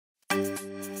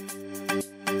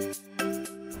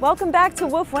Welcome back to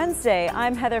Woof Wednesday.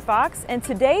 I'm Heather Fox, and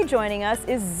today joining us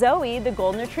is Zoe, the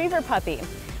Golden Retriever puppy.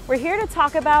 We're here to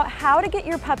talk about how to get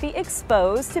your puppy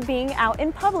exposed to being out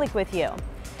in public with you.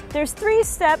 There's 3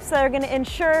 steps that are going to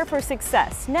ensure for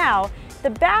success. Now, the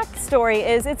backstory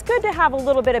is it's good to have a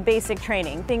little bit of basic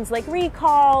training, things like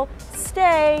recall,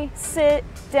 stay, sit,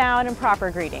 down, and proper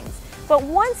greetings. But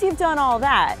once you've done all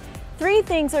that, 3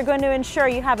 things are going to ensure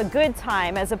you have a good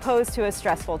time as opposed to a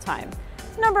stressful time.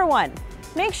 Number 1,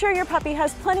 make sure your puppy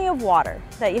has plenty of water,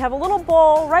 that you have a little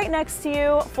bowl right next to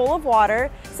you full of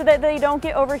water so that they don't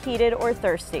get overheated or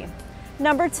thirsty.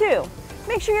 Number 2,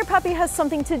 make sure your puppy has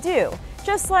something to do.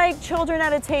 Just like children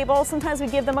at a table, sometimes we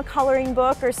give them a coloring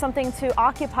book or something to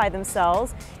occupy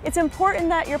themselves. It's important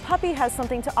that your puppy has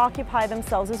something to occupy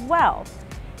themselves as well.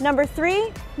 Number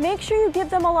 3, make sure you give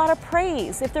them a lot of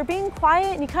praise. If they're being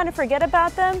quiet and you kind of forget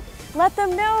about them, let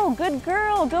them know, good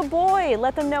girl, good boy.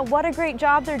 Let them know what a great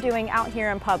job they're doing out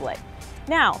here in public.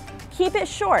 Now, keep it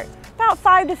short. About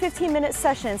 5 to 15 minute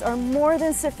sessions are more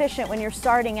than sufficient when you're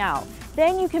starting out.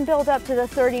 Then you can build up to the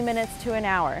 30 minutes to an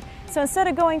hour. So instead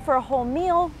of going for a whole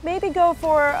meal, maybe go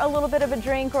for a little bit of a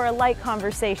drink or a light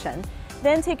conversation.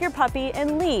 Then take your puppy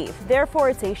and leave.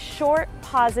 Therefore, it's a short,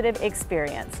 positive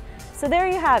experience. So there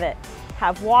you have it.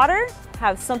 Have water,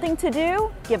 have something to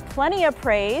do, give plenty of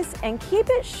praise, and keep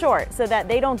it short so that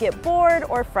they don't get bored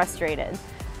or frustrated.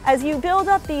 As you build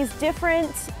up these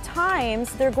different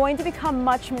times, they're going to become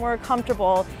much more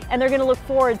comfortable and they're going to look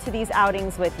forward to these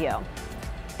outings with you.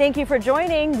 Thank you for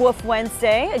joining Woof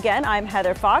Wednesday. Again, I'm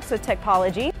Heather Fox with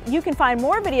Techpology. You can find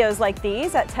more videos like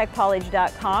these at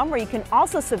techpology.com, where you can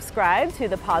also subscribe to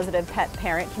the Positive Pet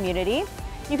Parent community.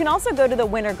 You can also go to the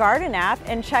Winter Garden app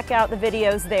and check out the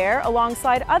videos there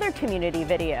alongside other community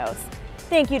videos.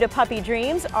 Thank you to Puppy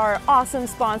Dreams, our awesome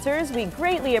sponsors. We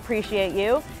greatly appreciate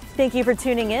you. Thank you for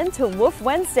tuning in to Woof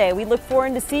Wednesday. We look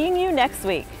forward to seeing you next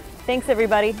week. Thanks,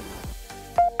 everybody.